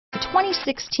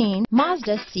2016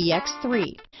 Mazda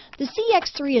CX-3. The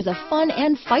CX-3 is a fun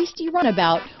and feisty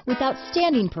runabout with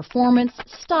outstanding performance,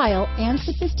 style, and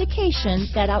sophistication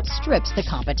that outstrips the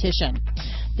competition.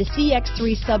 The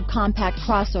CX-3 subcompact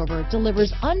crossover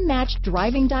delivers unmatched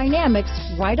driving dynamics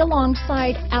right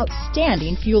alongside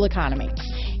outstanding fuel economy.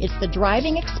 It's the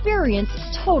driving experience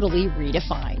totally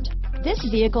redefined. This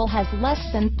vehicle has less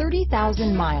than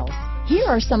 30,000 miles. Here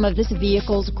are some of this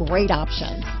vehicle's great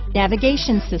options: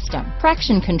 navigation system,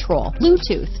 traction control,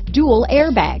 Bluetooth, dual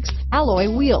airbags,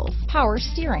 alloy wheels, power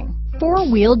steering,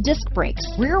 four-wheel disc brakes,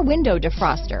 rear window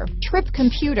defroster, trip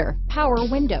computer, power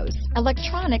windows,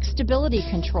 electronic stability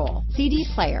control, CD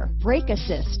player, brake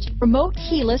assist, remote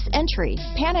keyless entry,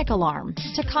 panic alarm,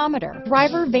 tachometer,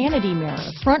 driver vanity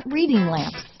mirror, front reading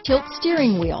lamps, tilt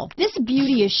steering wheel. This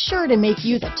beauty is sure to make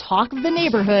you the talk of the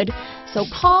neighborhood, so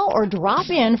call or drop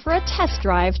in for a test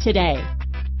drive today.